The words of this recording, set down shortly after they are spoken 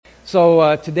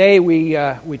So today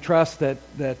we trust that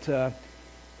the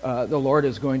Lord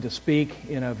is going to speak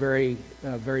in a very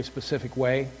specific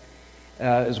way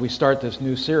as we start this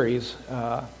new series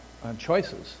on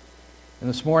choices. And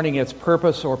this morning it's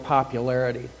purpose or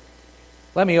popularity.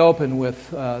 Let me open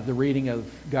with the reading of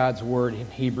God's Word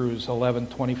in Hebrews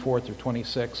 11:24 through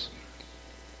 26.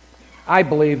 I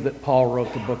believe that Paul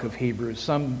wrote the book of Hebrews.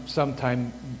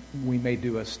 Sometime we may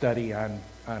do a study on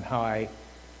how I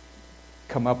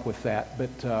come up with that, but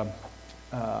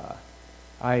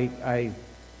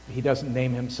he doesn't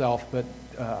name himself, but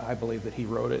I believe that he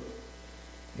wrote it,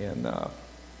 and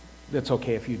it's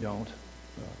okay if you don't.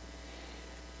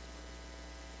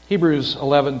 Hebrews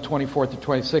 11:24 through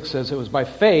 26 says, "It was by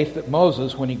faith that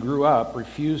Moses, when he grew up,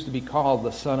 refused to be called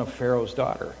the son of Pharaoh's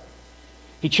daughter.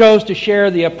 He chose to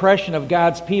share the oppression of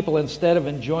God's people instead of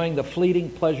enjoying the fleeting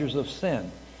pleasures of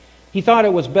sin. He thought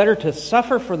it was better to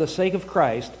suffer for the sake of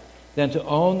Christ than to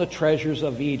own the treasures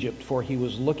of Egypt, for he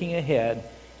was looking ahead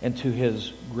and to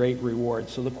his great reward."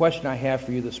 So the question I have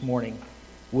for you this morning,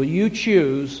 will you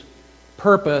choose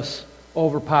purpose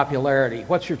over popularity?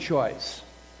 What's your choice?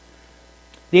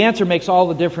 The answer makes all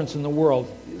the difference in the world.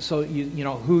 So you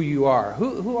know who you are.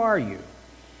 Who are you?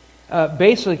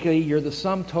 Basically, you're the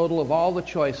sum total of all the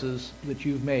choices that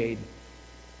you've made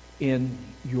in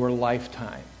your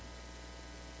lifetime.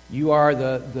 You are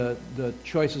the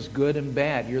choices good and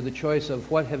bad. You're the choice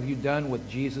of what have you done with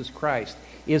Jesus Christ.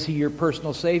 Is he your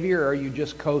personal Savior, or are you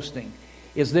just coasting?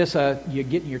 Is this you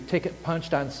getting your ticket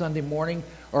punched on Sunday morning,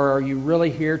 or are you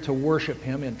really here to worship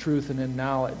him in truth and in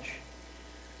knowledge?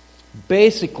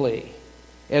 Basically,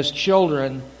 as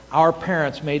children, our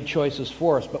parents made choices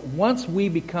for us. But once we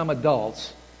become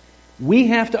adults, we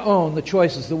have to own the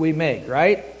choices that we make,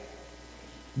 right?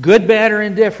 Good, bad, or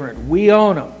indifferent, we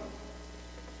own them.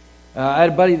 I had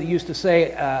a buddy that used to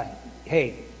say,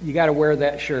 hey, you got to wear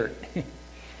that shirt.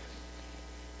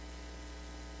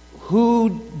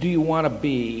 Who do you want to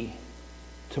be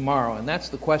tomorrow? And that's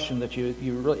the question that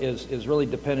is really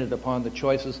dependent upon the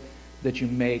choices that you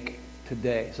make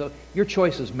today. So your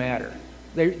choices matter.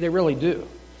 They really do.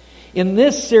 In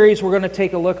this series, we're going to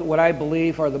take a look at what I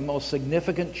believe are the most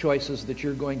significant choices that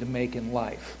you're going to make in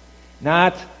life.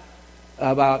 Not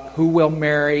about who we'll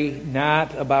marry,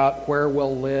 not about where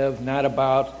we'll live, not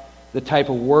about the type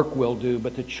of work we'll do,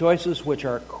 but the choices which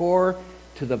are core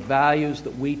to the values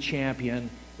that we champion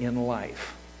in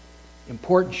life.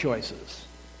 Important choices.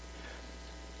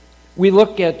 We'll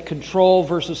look at control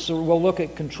versus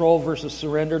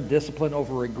surrender, discipline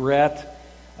over regret,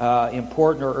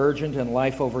 important or urgent, and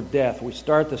life over death. We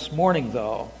start this morning,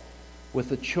 though, with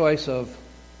the choice of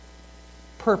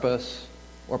purpose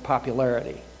or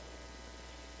popularity.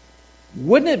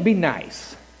 Wouldn't it be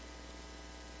nice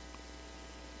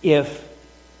if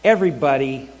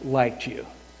everybody liked you?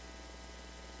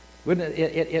 Wouldn't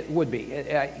it? It would be.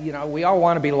 We all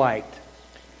want to be liked.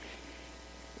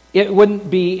 It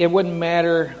wouldn't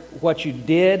matter what you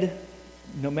did,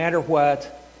 no matter what.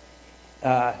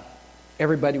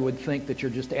 Everybody would think that you're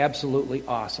just absolutely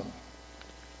awesome.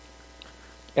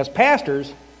 As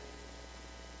pastors,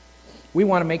 we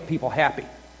want to make people happy.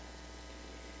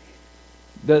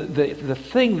 The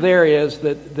thing there is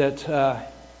that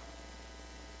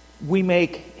we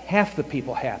make half the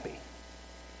people happy.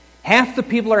 Half the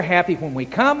people are happy when we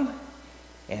come,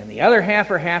 and the other half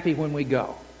are happy when we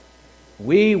go.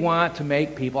 We want to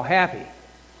make people happy.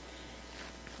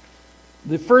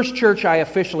 The first church I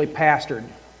officially pastored,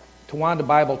 Towanda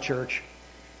Bible Church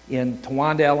in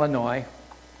Towanda, Illinois.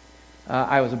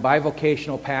 I was a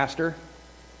bivocational pastor,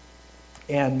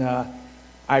 and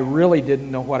I really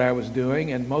didn't know what I was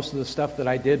doing, and most of the stuff that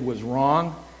I did was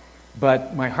wrong,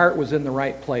 but my heart was in the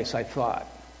right place, I thought.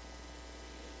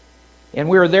 And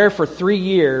we were there for 3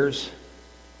 years,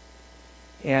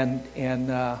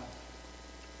 and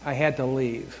I had to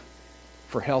leave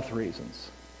for health reasons.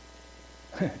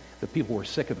 The people were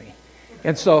sick of me.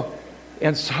 And so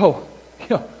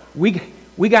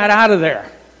we got out of there.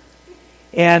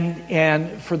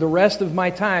 And for the rest of my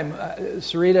time,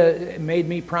 Sarita made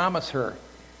me promise her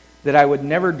that I would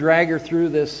never drag her through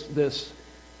this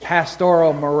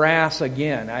pastoral morass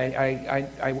again.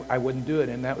 I wouldn't do it,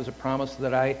 and that was a promise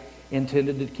that I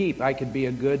intended to keep. I could be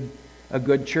a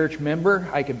good church member.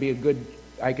 I could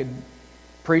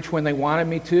preach when they wanted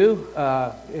me to,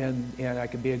 and I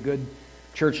could be a good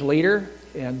church leader.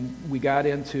 And we got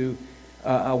into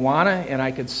Awana, and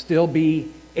I could still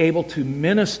be able to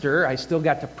minister. I still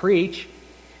got to preach,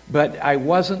 but I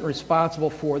wasn't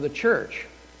responsible for the church.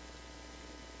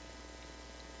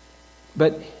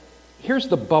 But here's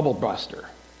the bubble buster.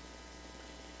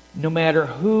 No matter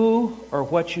who or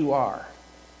what you are,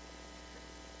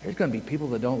 There's going to be people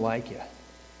that don't like you.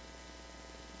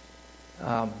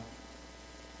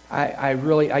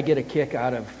 I get a kick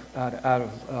out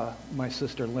of my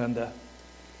sister Linda,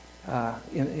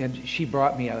 and she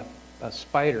brought me a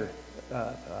spider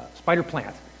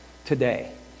plant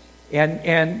today,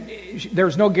 and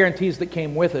there's no guarantees that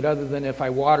came with it other than if I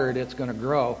water it, it's going to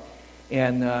grow,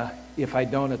 and if I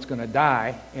don't, it's going to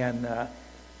die. And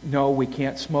no, we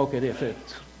can't smoke it if it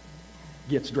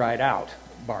gets dried out,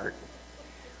 Bart.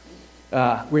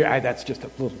 That's just a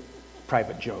little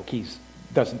private joke. He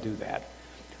doesn't do that.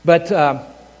 But,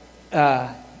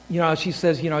 she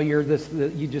says,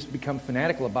 you just become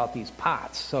fanatical about these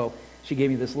pots. So she gave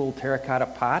me this little terracotta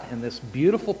pot and this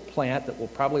beautiful plant that will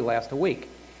probably last a week.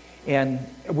 And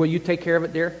will you take care of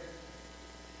it, dear?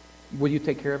 Will you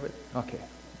take care of it? Okay,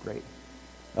 great.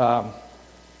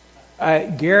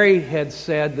 Gary had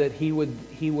said that he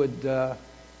would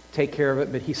take care of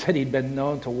it, but he said he'd been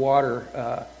known to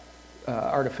water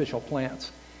artificial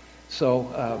plants.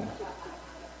 So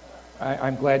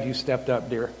I'm glad you stepped up,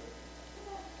 dear.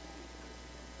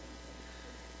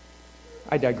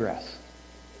 I digress.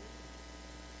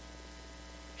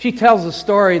 She tells a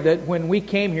story that when we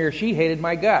came here, she hated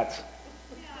my guts.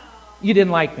 You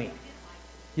didn't like me.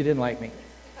 You didn't like me.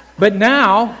 But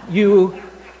now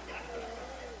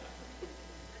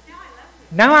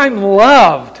now I'm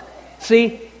loved.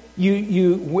 See, there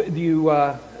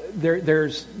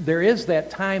is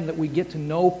that time that we get to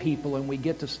know people and we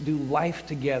get to do life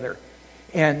together,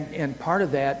 and part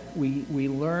of that we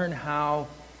learn how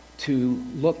to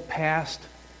look past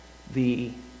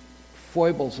the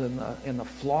foibles and the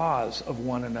flaws of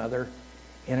one another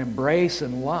and embrace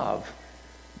and love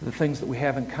the things that we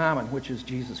have in common, which is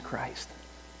Jesus Christ.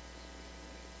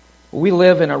 We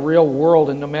live in a real world,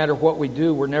 and no matter what we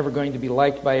do, we're never going to be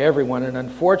liked by everyone, and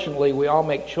unfortunately we all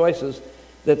make choices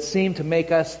that seem to make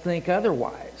us think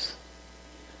otherwise.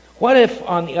 What if,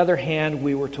 on the other hand,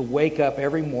 we were to wake up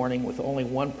every morning with only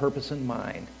one purpose in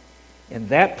mind, and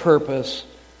that purpose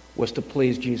was to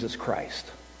please Jesus Christ?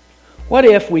 What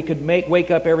if we could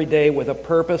wake up every day with a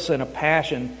purpose and a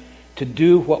passion to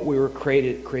do what we were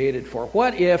created for?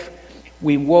 What if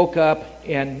we woke up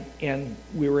and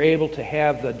we were able to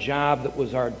have the job that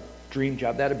was our dream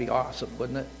job? That'd be awesome,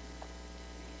 wouldn't it?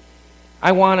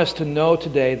 I want us to know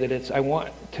today that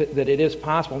that it is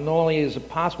possible. Not only is it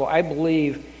possible, I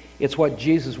believe it's what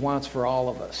Jesus wants for all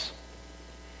of us.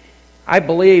 I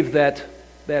believe that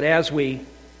as we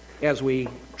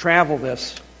travel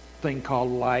this thing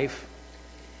called life,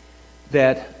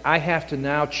 that I have to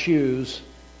now choose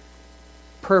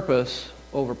purpose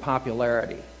over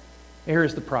popularity.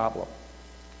 Here's the problem.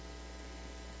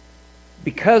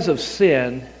 Because of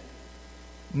sin,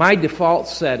 my default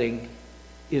setting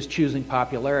is choosing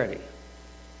popularity.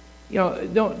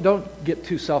 Don't get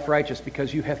too self-righteous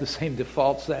because you have the same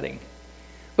default setting.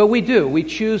 But we do. We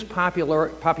choose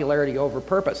popularity over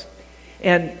purpose.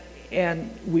 And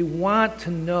we want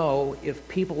to know if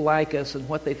people like us and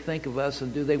what they think of us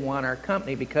and do they want our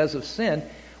company. Because of sin,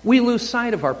 we lose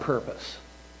sight of our purpose.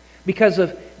 Because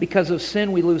of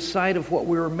sin, we lose sight of what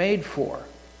we were made for.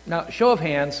 Now, show of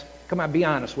hands, come on, be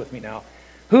honest with me now.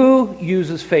 Who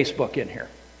uses Facebook in here?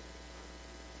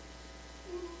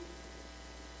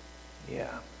 Yeah.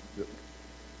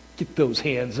 Get those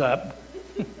hands up.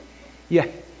 Yeah.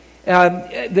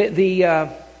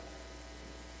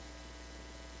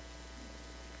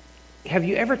 Have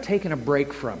you ever taken a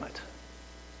break from it?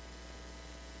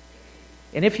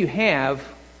 And if you have,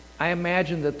 I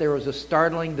imagine that there was a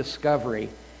startling discovery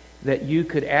that you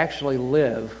could actually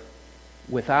live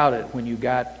without it when you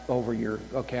got over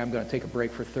I'm going to take a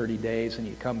break for 30 days, and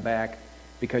you come back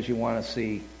because you want to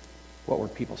see what were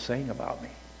people saying about me.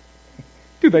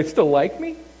 Do they still like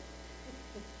me?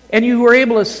 And you were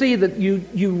able to see that you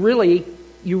really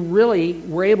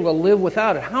were able to live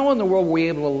without it. How in the world were we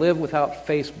able to live without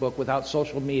Facebook, without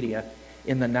social media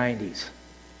in the 90s?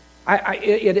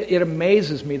 It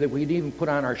amazes me that we'd even put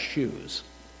on our shoes.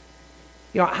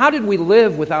 How did we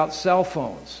live without cell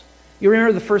phones? You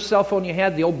remember the first cell phone you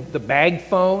had, the bag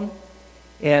phone,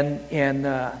 and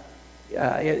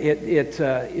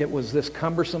it was this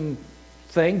cumbersome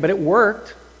thing, but it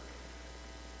worked.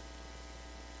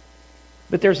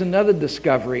 But there's another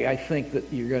discovery I think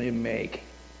that you're going to make.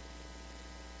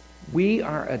 We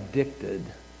are addicted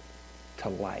to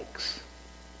likes.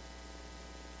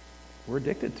 We're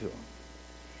addicted to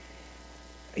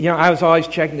them. I was always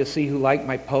checking to see who liked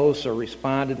my posts or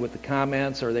responded with the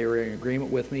comments or they were in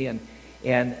agreement with me,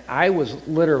 and I was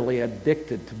literally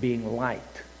addicted to being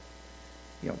liked.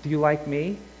 Do you like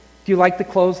me? Do you like the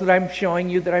clothes that I'm showing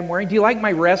you that I'm wearing? Do you like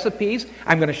my recipes?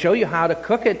 I'm going to show you how to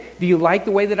cook it. Do you like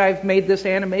the way that I've made this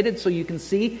animated so you can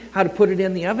see how to put it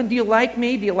in the oven? Do you like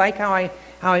me? Do you like how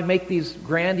I make these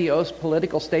grandiose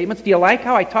political statements? Do you like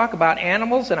how I talk about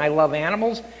animals and I love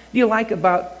animals? Do you like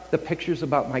about the pictures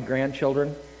about my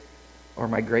grandchildren or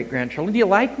my great-grandchildren? Do you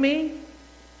like me?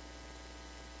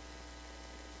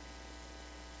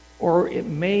 Or it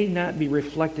may not be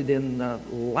reflected in the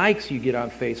likes you get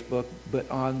on Facebook, but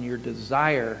on your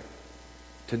desire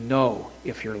to know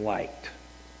if you're liked.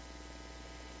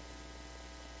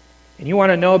 And you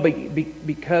want to know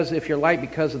because if you're liked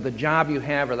because of the job you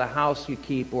have or the house you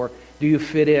keep, or do you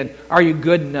fit in? Are you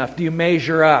good enough? Do you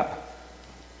measure up?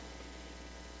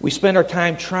 We spend our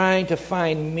time trying to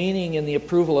find meaning in the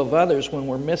approval of others when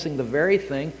we're missing the very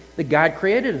thing that God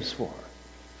created us for.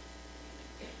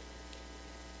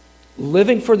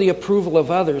 Living for the approval of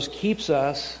others keeps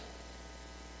us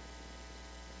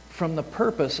from the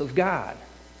purpose of God.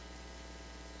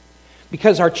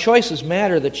 Because our choices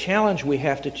matter, the challenge we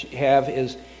have to have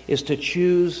is to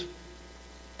choose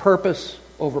purpose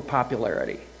over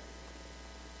popularity.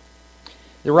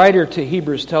 The writer to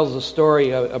Hebrews tells a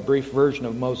story, a brief version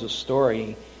of Moses'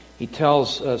 story. He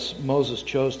tells us Moses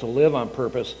chose to live on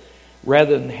purpose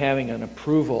rather than having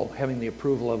the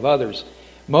approval of others.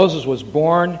 Moses was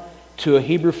born to a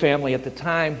Hebrew family at the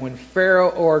time when Pharaoh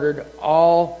ordered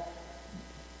all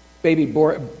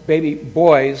boy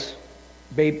babies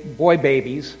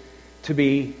to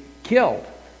be killed.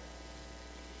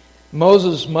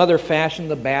 Moses' mother fashioned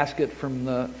the basket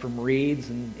from reeds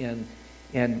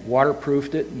and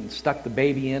waterproofed it and stuck the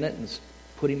baby in it and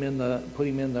put him in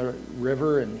the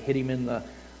river and hid him in the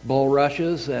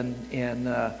bulrushes,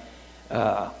 and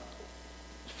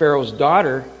Pharaoh's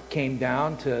daughter came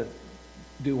down to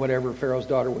do whatever Pharaoh's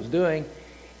daughter was doing,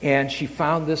 and she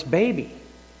found this baby.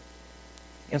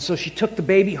 And so she took the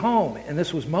baby home, and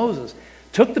this was Moses.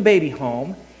 Took the baby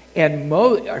home, and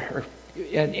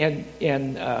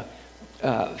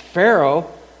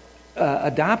Pharaoh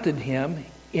adopted him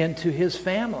into his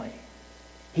family.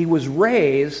 He was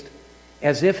raised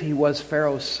as if he was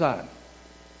Pharaoh's son.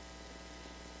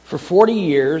 For 40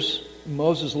 years,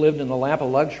 Moses lived in the lap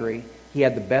of luxury. He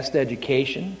had the best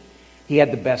education. He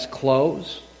had the best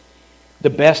clothes, the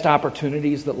best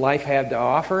opportunities that life had to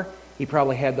offer. He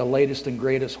probably had the latest and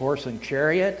greatest horse and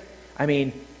chariot. I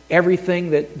mean, everything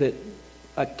that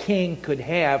a king could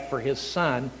have for his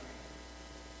son,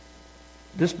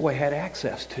 this boy had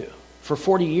access to for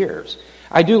 40 years.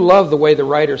 I do love the way the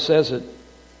writer says it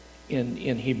in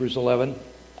Hebrews 11.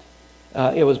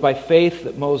 It was by faith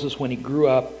that Moses, when he grew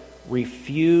up,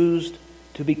 refused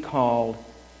to be called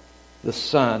the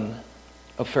son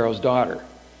of Pharaoh's daughter.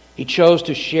 He chose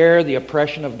to share the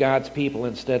oppression of God's people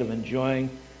instead of enjoying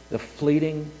the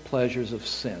fleeting pleasures of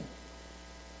sin.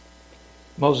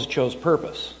 Moses chose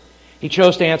purpose. He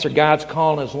chose to answer God's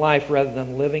call in his life rather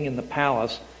than living in the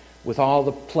palace with all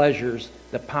the pleasures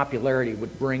that popularity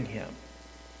would bring him.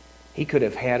 He could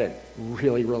have had it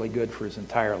really, really good for his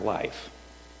entire life.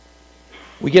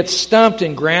 We get stumped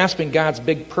in grasping God's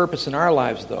big purpose in our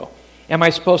lives, though. Am I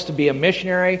supposed to be a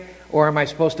missionary, or am I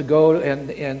supposed to go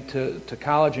to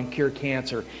college and cure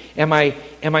cancer? Am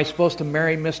I supposed to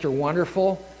marry Mr.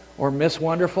 Wonderful or Miss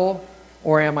Wonderful,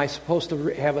 or am I supposed to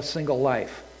have a single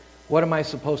life? What am I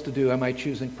supposed to do? Am I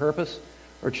choosing purpose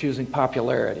or choosing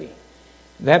popularity?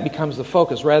 That becomes the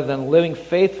focus. Rather than living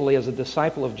faithfully as a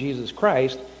disciple of Jesus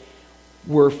Christ,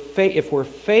 if we're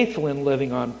faithful in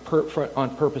living on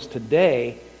purpose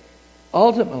today,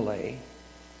 ultimately,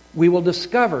 we will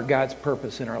discover God's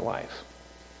purpose in our life.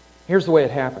 Here's the way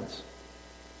it happens.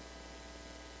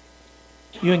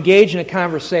 You engage in a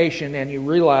conversation and you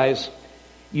realize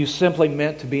you simply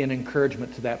meant to be an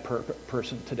encouragement to that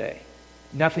person today.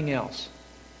 Nothing else.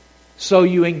 So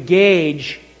you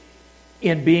engage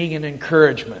in being an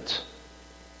encouragement.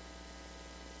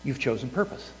 You've chosen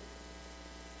purpose.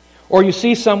 Or you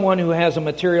see someone who has a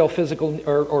material, physical,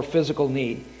 or physical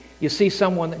need. You see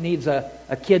someone that needs a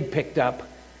kid picked up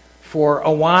for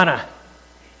Awana.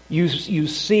 You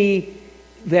see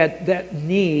that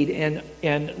need,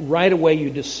 and right away you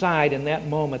decide in that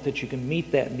moment that you can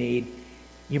meet that need.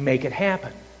 You make it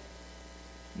happen.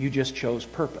 You just chose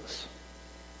purpose.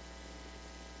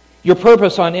 Your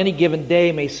purpose on any given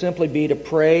day may simply be to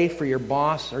pray for your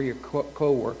boss or your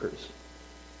co-workers.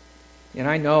 And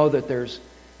I know that there's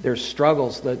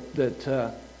struggles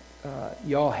that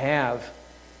y'all have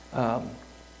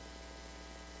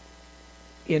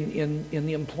in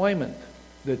the employment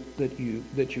that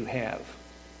you have,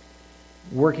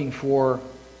 working for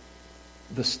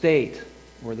the state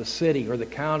or the city or the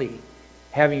county,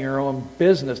 having your own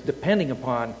business, depending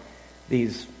upon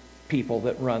these people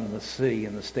that run the city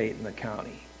and the state and the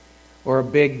county, or a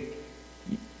big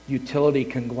utility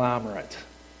conglomerate.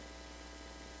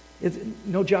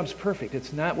 No job's perfect.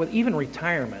 It's not with even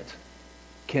retirement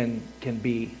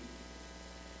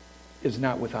is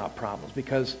not without problems,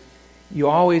 because you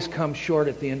always come short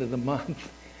at the end of the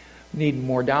month, needing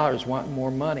more dollars, wanting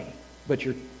more money, but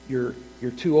you're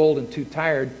too old and too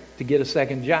tired to get a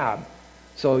second job,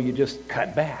 so you just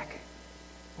cut back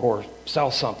or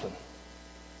sell something.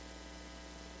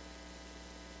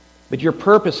 But your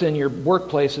purpose in your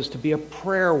workplace is to be a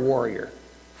prayer warrior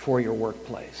for your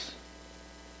workplace.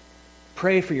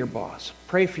 Pray for your boss.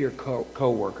 Pray for your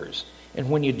co-workers. And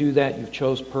when you do that, you've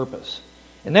chose purpose.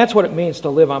 And that's what it means to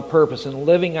live on purpose. And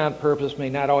living on purpose may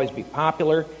not always be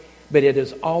popular, but it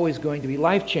is always going to be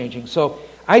life-changing. So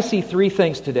I see three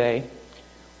things today.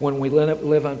 When we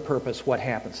live on purpose, what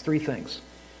happens? Three things.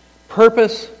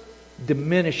 Purpose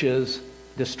diminishes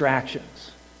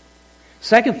distractions.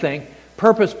 Second thing,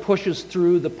 purpose pushes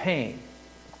through the pain.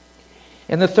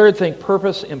 And the third thing,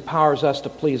 purpose empowers us to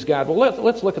please God. Well,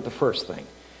 let's look at the first thing.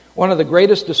 One of the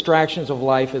greatest distractions of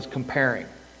life is comparing.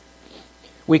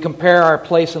 We compare our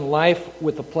place in life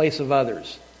with the place of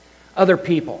others, other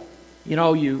people. You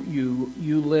know,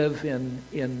 you live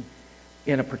in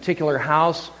a particular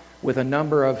house with a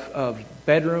number of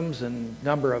bedrooms and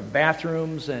number of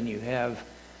bathrooms, and you have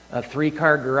a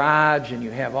 3-car garage, and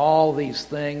you have all these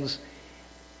things.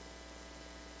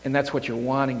 And that's what you're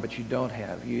wanting, but you don't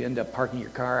have. You end up parking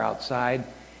your car outside,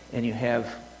 and you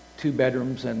have 2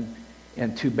 bedrooms and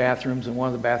 2 bathrooms, and one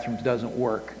of the bathrooms doesn't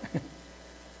work.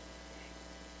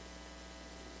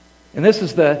 And this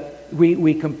is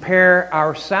we compare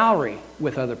our salary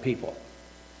with other people.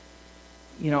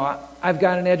 You know, I've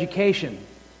got an education,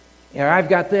 and I've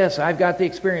got this, I've got the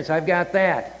experience, I've got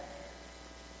that.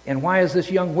 And why is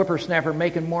this young whippersnapper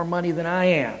making more money than I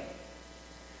am?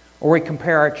 Or we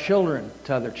compare our children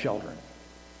to other children.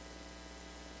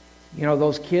 You know,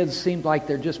 those kids seem like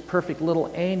they're just perfect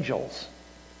little angels.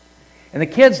 And the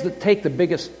kids that take the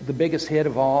biggest hit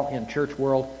of all in church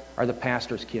world are the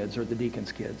pastor's kids or the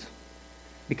deacon's kids.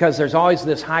 Because there's always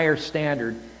this higher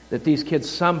standard that these kids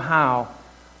somehow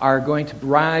are going to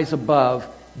rise above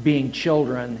being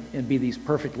children and be these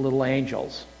perfect little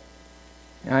angels.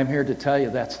 And I'm here to tell you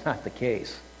that's not the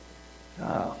case.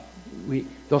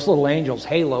 Those little angels'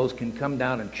 halos can come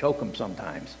down and choke them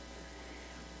sometimes.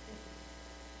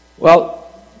 Well,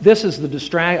 this is a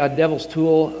devil's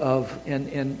tool of,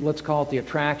 and let's call it the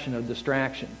attraction of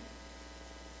distraction.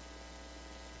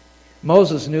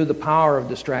 Moses knew the power of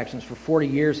distractions. For 40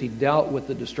 years he dealt with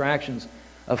the distractions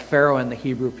of Pharaoh and the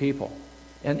Hebrew people.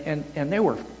 And there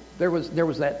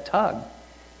was that tug.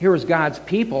 Here was God's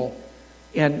people,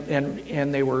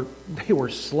 and they were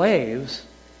slaves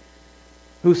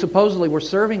who supposedly were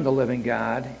serving the living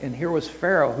God, and here was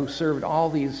Pharaoh who served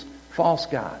all these false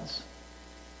gods.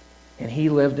 And he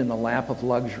lived in the lap of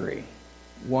luxury,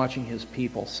 watching his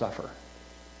people suffer.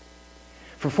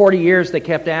 For 40 years they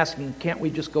kept asking, can't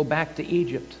we just go back to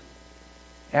Egypt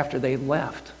after they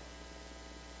left?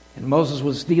 And Moses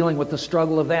was dealing with the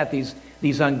struggle of that.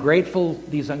 These ungrateful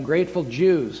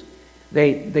Jews,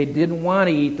 they didn't want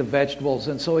to eat the vegetables,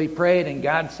 and so he prayed, and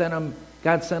God sent them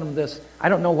this. I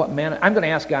don't know what manna. I'm going to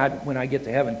ask God when I get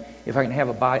to heaven if I can have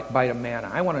a bite of manna.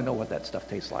 I want to know what that stuff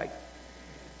tastes like.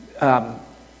 I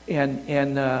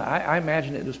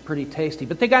imagine it was pretty tasty.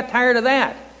 But they got tired of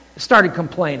that. Started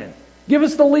complaining. Give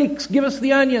us the leeks. Give us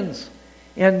the onions.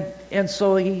 And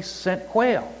so he sent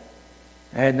quail.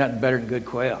 I had nothing better than good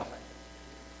quail.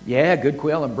 Yeah, good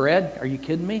quail and bread. Are you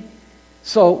kidding me?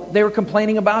 So they were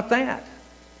complaining about that.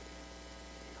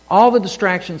 All the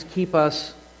distractions keep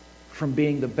us from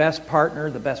being the best partner,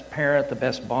 the best parent, the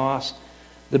best boss,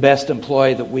 the best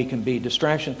employee that we can be.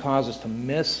 Distraction causes us to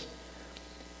miss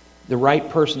the right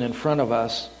person in front of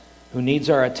us who needs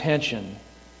our attention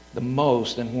the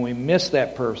most. And when we miss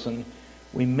that person,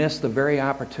 we miss the very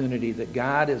opportunity that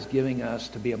God is giving us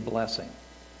to be a blessing.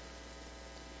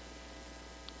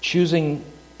 Choosing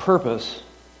purpose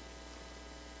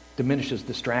diminishes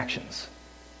distractions.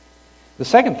 The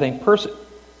second thing,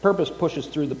 purpose pushes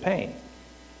through the pain.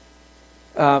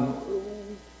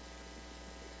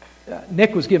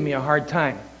 Nick was giving me a hard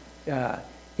time.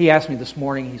 He asked me this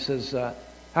morning, he says,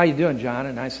 how you doing, John?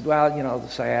 And I said, well, you know, the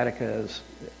sciatica is,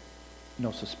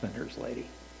 no suspenders, lady.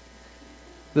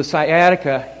 The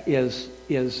sciatica is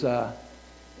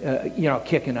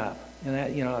kicking up. And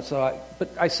that, but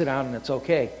I sit down and it's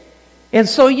okay. And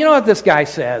so, you know what this guy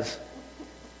says?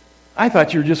 I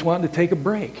thought you were just wanting to take a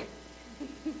break.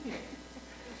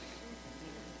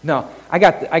 No, I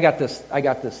got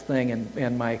this thing,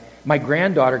 and my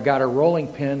granddaughter got a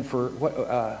rolling pin for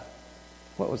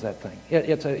what was that thing?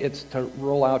 It's to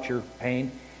roll out your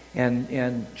pain,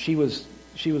 and she was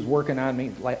working on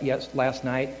me last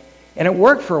night, and it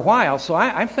worked for a while. So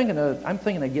I'm thinking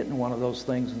of getting one of those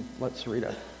things and let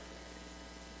Sarita.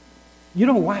 You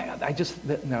know why?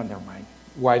 No, never mind.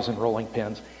 Wives and rolling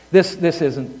pins. This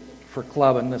isn't for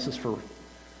clubbing. This is for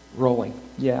rolling.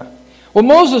 Yeah. Well,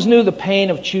 Moses knew the pain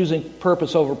of choosing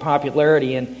purpose over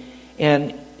popularity,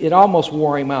 and it almost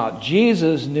wore him out.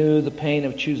 Jesus knew the pain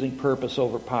of choosing purpose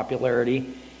over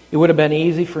popularity. It would have been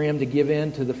easy for him to give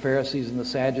in to the Pharisees and the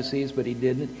Sadducees, but he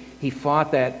didn't. He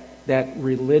fought that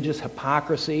religious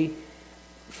hypocrisy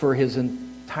for his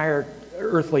entire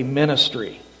earthly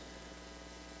ministry.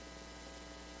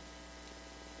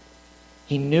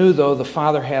 He knew, though, the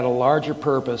Father had a larger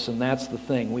purpose, and that's the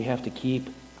thing. We have to keep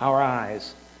our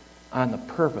eyes on the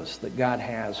purpose that God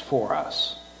has for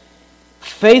us.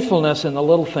 Faithfulness in the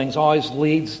little things always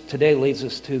leads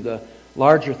us to the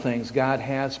larger things God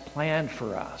has planned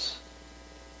for us.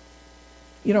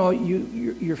 You know,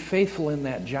 you're faithful in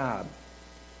that job.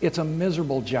 It's a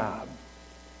miserable job.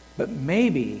 But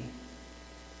maybe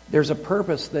there's a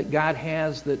purpose that God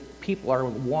has that people are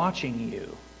watching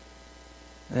you.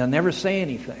 They'll never say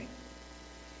anything.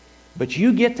 But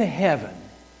you get to heaven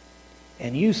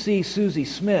and you see Susie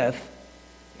Smith,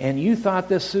 and you thought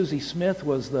this Susie Smith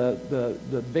was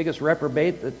the biggest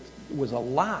reprobate that was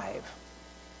alive.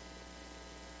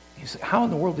 You say, how in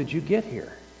the world did you get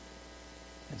here?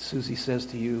 And Susie says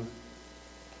to you,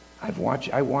 I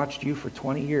watched you for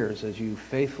 20 years as you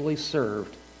faithfully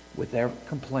served without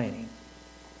complaining.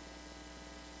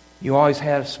 You always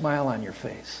had a smile on your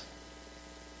face.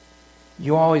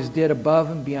 You always did above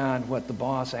and beyond what the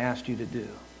boss asked you to do.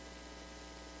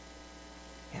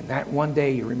 And that one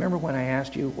day, you remember when I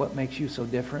asked you what makes you so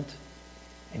different?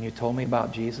 And you told me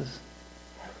about Jesus?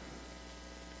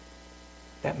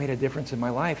 That made a difference in my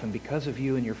life. And because of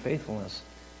you and your faithfulness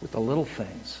with the little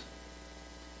things,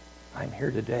 I'm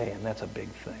here today, and that's a big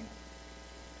thing.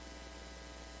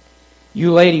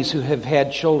 You ladies who have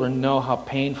had children know how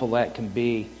painful that can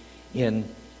be in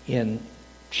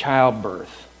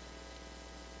childbirth.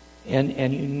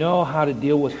 And you know how to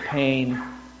deal with pain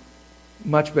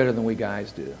much better than we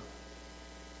guys do.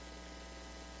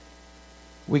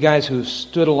 We guys who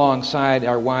stood alongside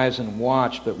our wives and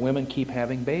watched, but women keep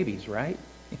having babies, right?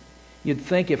 You'd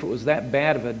think if it was that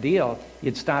bad of a deal,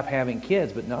 you'd stop having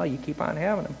kids, but no, you keep on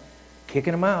having them,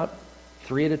 kicking them out,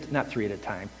 not three at a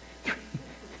time.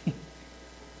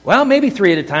 Well, maybe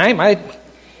 3 at a time.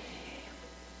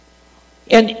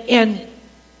 And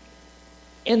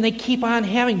they keep on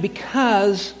having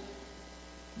because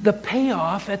the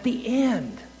payoff at the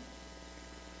end.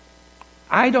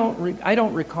 I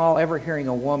don't recall ever hearing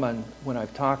a woman when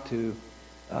I've talked to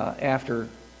after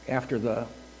the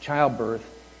childbirth,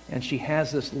 and she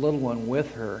has this little one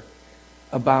with her,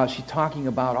 she's talking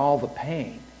about all the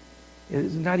pain.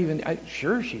 It's not even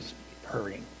sure she's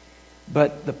hurting,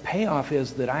 but the payoff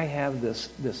is that I have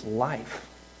this life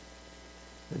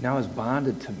that now is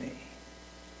bonded to me,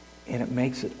 and it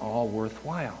makes it all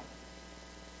worthwhile.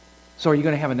 So are you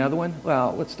going to have another one?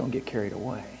 Well, let's don't get carried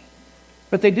away.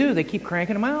 But they do. They keep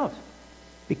cranking them out.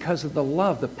 Because of the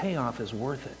love, the payoff is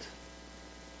worth it.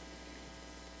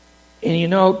 And you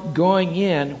know, going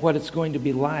in, what it's going to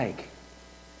be like.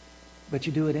 But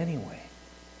you do it anyway.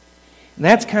 And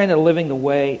that's kind of living the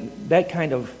way, that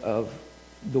kind of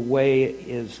the way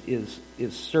is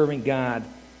serving God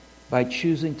by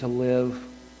choosing to live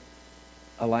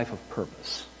a life of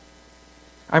purpose.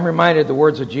 I'm reminded of the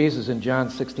words of Jesus in John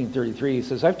 16:33. He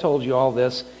says, I've told you all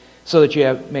this so that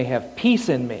you may have peace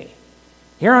in me.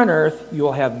 Here on earth you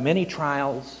will have many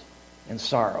trials and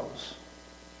sorrows.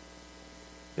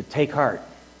 But take heart,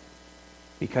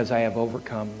 because I have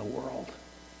overcome the world.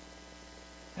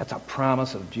 That's a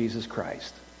promise of Jesus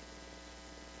Christ.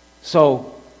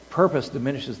 So, purpose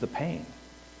diminishes the pain.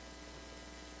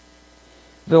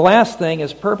 The last thing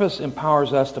is purpose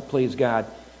empowers us to please God.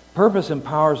 Purpose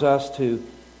empowers us to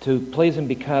please Him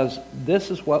because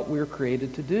this is what we're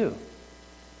created to do.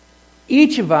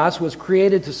 Each of us was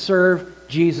created to serve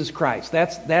Jesus Christ.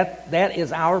 That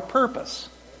is our purpose.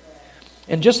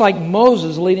 And just like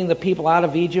Moses leading the people out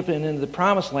of Egypt and into the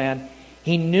Promised Land,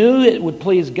 he knew it would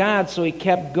please God, so he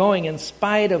kept going in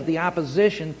spite of the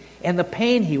opposition and the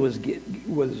pain he was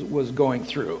going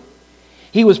through.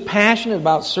 He was passionate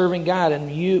about serving God,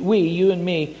 and you and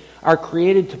me, are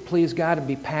created to please God and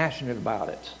be passionate about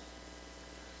it.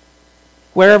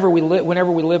 Whenever we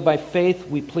live by faith,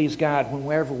 we please God.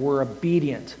 Whenever we're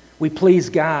obedient, we please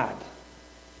God.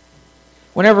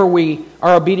 Whenever we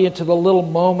are obedient to the little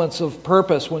moments of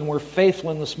purpose, when we're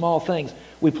faithful in the small things,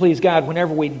 we please God.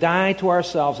 Whenever we die to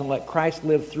ourselves and let Christ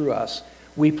live through us,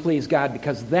 we please God,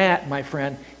 because that, my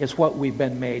friend, is what we've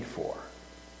been made for.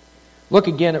 Look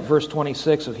again at verse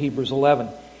 26 of Hebrews 11.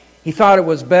 He thought it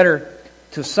was better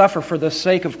to suffer for the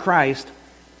sake of Christ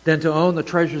than to own the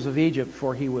treasures of Egypt,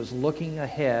 for he was looking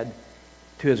ahead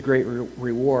to his great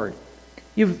reward.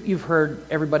 You've heard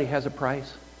everybody has a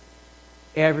price.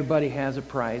 Everybody has a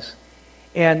price.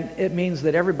 And it means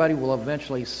that everybody will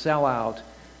eventually sell out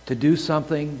to do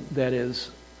something that is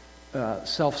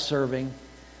self-serving,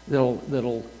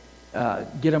 that'll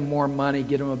get them more money,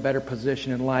 get them a better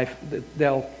position in life.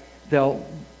 They'll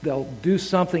do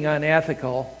something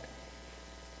unethical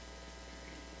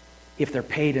if they're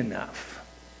paid enough,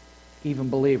 even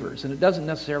believers. And it doesn't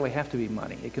necessarily have to be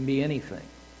money. It can be anything.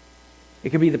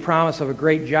 It can be the promise of a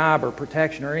great job or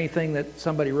protection or anything that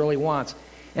somebody really wants.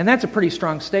 And that's a pretty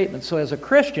strong statement. So as a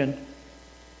Christian,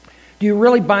 do you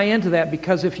really buy into that?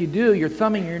 Because if you do, you're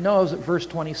thumbing your nose at verse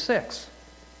 26.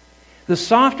 The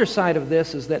softer side of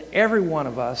this is that every one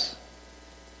of us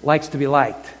likes to be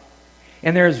liked.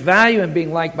 And there is value in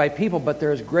being liked by people, but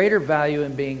there is greater value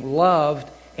in being loved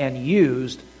and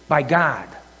used by God.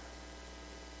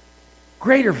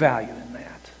 Greater value in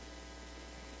that.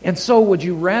 And so would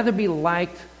you rather be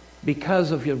liked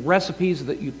because of your recipes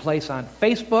that you place on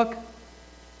Facebook,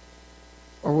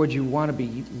 or would you want to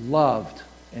be loved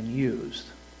and used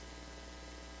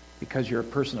because you're a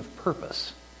person of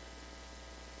purpose,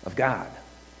 of God?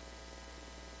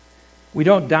 We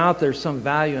don't doubt there's some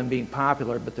value in being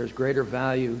popular, but there's greater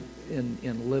value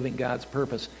in living God's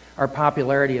purpose. Our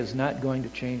popularity is not going to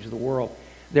change the world.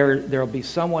 There will be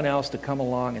someone else to come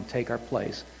along and take our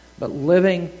place. But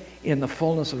living in the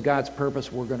fullness of God's purpose,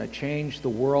 we're going to change the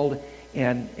world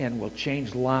and we'll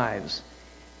change lives.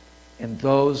 And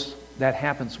that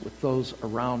happens with those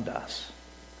around us.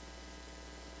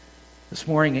 This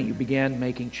morning you began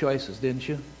making choices, didn't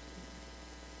you?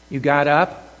 You got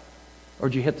up, or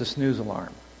did you hit the snooze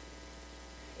alarm?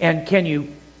 And can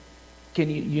you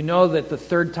know that the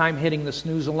third time hitting the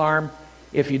snooze alarm,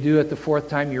 if you do it the fourth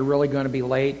time, you're really going to be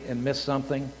late and miss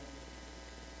something?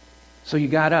 So you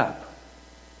got up.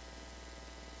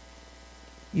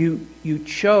 You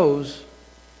chose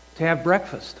to have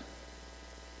breakfast.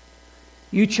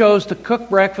 You chose to cook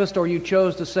breakfast, or you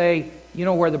chose to say, you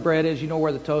know where the bread is, you know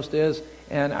where the toast is,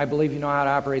 and I believe you know how to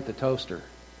operate the toaster.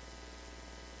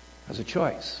 As a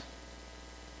choice.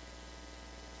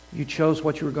 You chose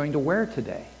what you were going to wear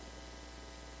today.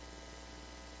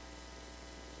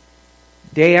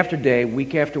 Day after day,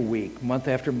 week after week, month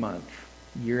after month,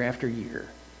 year after year,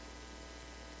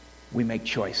 we make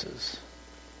choices.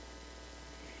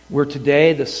 We're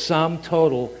today the sum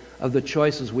total of the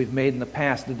choices we've made in the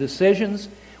past. The decisions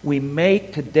we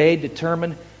make today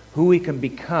determine who we can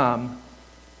become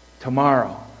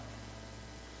tomorrow.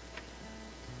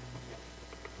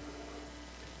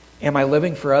 Am I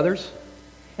living for others?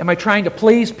 Am I trying to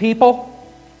please people?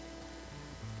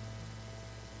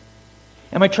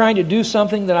 Am I trying to do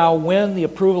something that I'll win the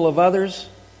approval of others?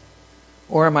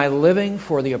 Or am I living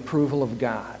for the approval of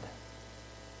God?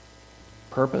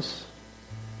 Purpose,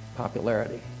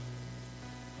 popularity.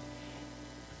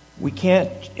 We can't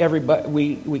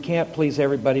please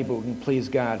everybody, but we can please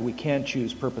God. We can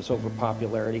choose purpose over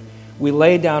popularity. We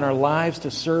lay down our lives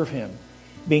to serve Him,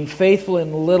 being faithful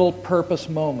in little purpose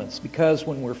moments, because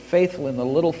when we're faithful in the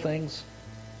little things,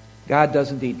 God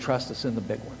does indeed trust us in the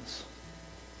big ones.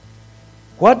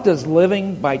 What does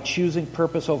living by choosing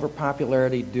purpose over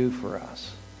popularity do for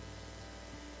us?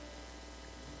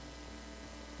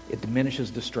 It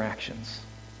diminishes distractions.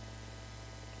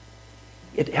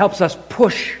 It helps us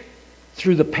push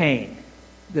through the pain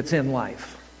that's in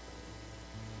life.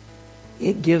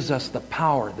 It gives us the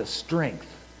power, the strength,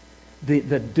 the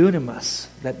dunamis,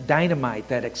 that dynamite,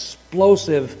 that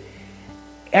explosive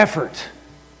effort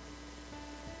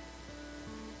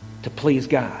to please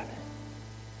God.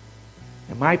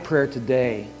 And my prayer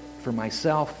today for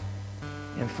myself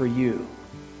and for you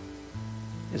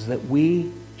is that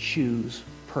we choose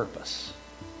purpose.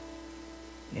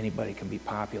 Anybody can be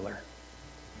popular.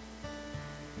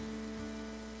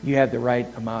 You have the right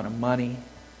amount of money.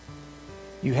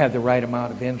 You have the right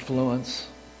amount of influence.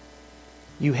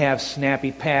 You have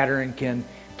snappy pattern,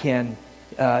 can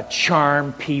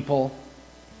charm people.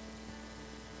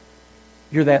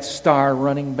 You're that star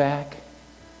running back.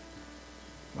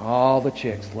 All the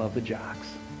chicks love the jocks.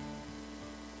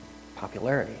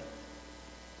 Popularity.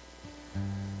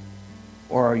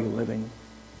 Or are you living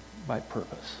by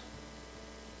purpose?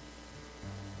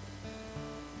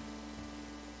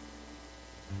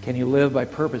 Can you live by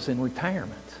purpose in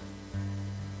retirement?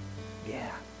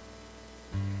 Yeah.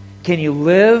 Can you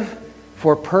live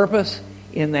for purpose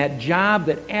in that job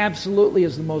that absolutely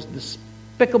is the most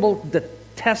despicable,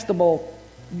 detestable,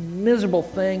 miserable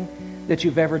thing that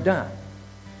you've ever done?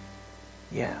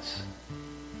 Yes.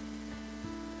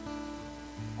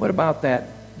 What about that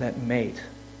mate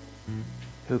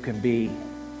who can be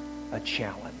a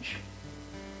challenge?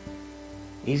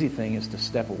 Easy thing is to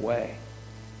step away,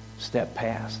 step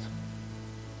past,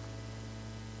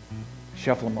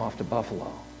 shuffle them off to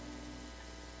Buffalo.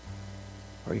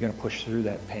 Or are you going to push through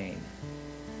that pain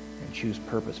and choose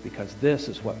purpose because this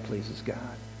is what pleases God?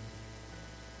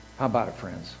 How about it,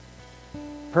 friends?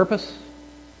 Purpose,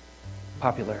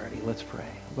 popularity. Let's pray.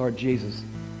 Lord Jesus,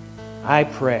 I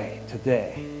pray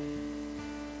today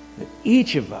that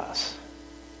each of us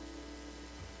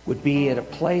would be at a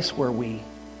place where we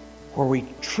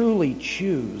truly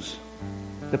choose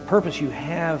the purpose you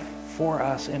have for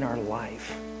us in our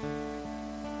life.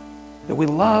 That we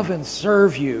love and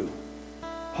serve you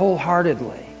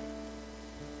wholeheartedly.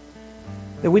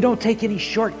 That we don't take any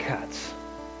shortcuts.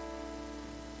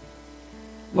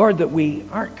 Lord, that we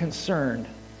aren't concerned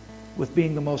with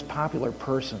being the most popular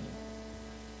person.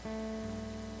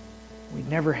 We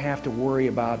never have to worry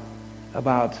about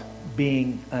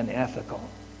being unethical.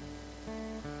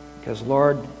 Because,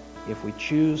 Lord, if we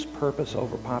choose purpose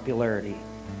over popularity,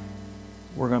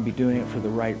 we're going to be doing it for the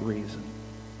right reason.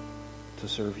 To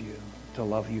serve you, to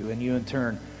love you. And you, in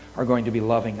turn, are going to be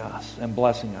loving us and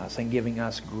blessing us and giving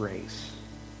us grace.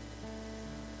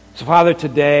 So, Father,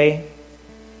 today,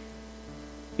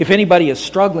 if anybody is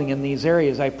struggling in these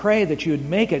areas, I pray that you would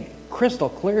make it crystal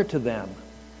clear to them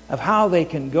of how they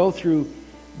can go through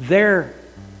their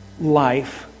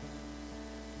life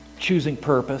choosing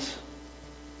purpose.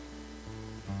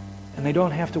 And they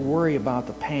don't have to worry about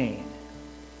the pain.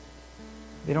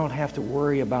 They don't have to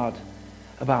worry about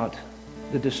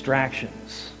the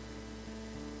distractions.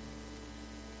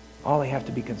 All they have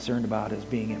to be concerned about is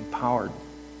being empowered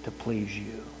to please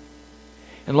you.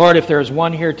 And Lord, if there is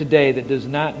one here today that does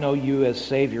not know you as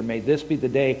Savior, may this be the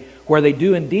day where they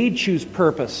do indeed choose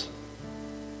purpose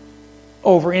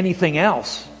over anything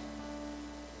else.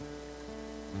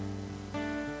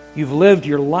 You've lived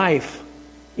your life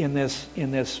in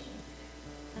this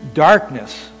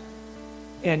darkness,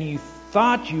 and you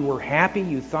thought you were happy,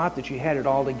 you thought that you had it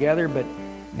all together, but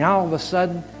now all of a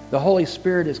sudden the Holy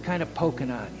Spirit is kind of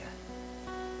poking on you.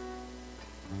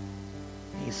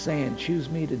 He's saying, choose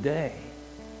me today.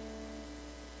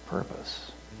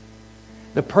 Purpose.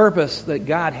 The purpose that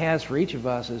God has for each of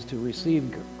us is to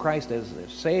receive Christ as their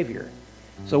Savior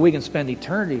so we can spend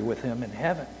eternity with Him in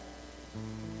heaven.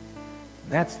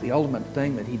 That's the ultimate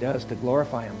thing that He does to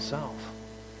glorify Himself.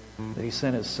 That He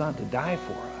sent His Son to die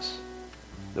for us,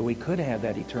 that we could have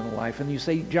that eternal life. And you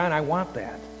say, John, I want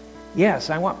that. Yes,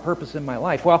 I want purpose in my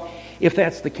life. Well, if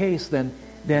that's the case, then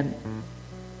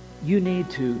you need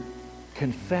to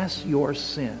confess your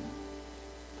sin.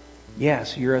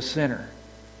 Yes, you're a sinner.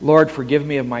 Lord, forgive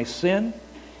me of my sin.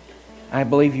 I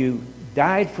believe you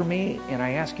died for me, and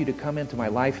I ask you to come into my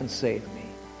life and save me.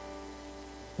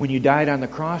 When you died on the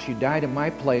cross, you died in my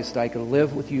place that I could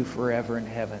live with you forever in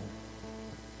heaven.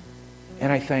 And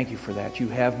I thank you for that. You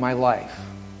have my life,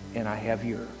 and I have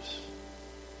yours.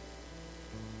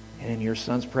 And in your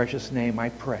Son's precious name I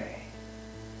pray.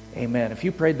 Amen. If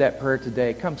you prayed that prayer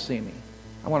today, come see me.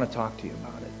 I want to talk to you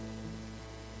about it.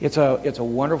 It's a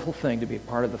wonderful thing to be a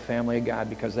part of the family of God,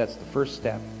 because that's the first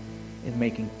step in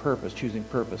making purpose, choosing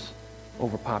purpose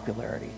over popularity.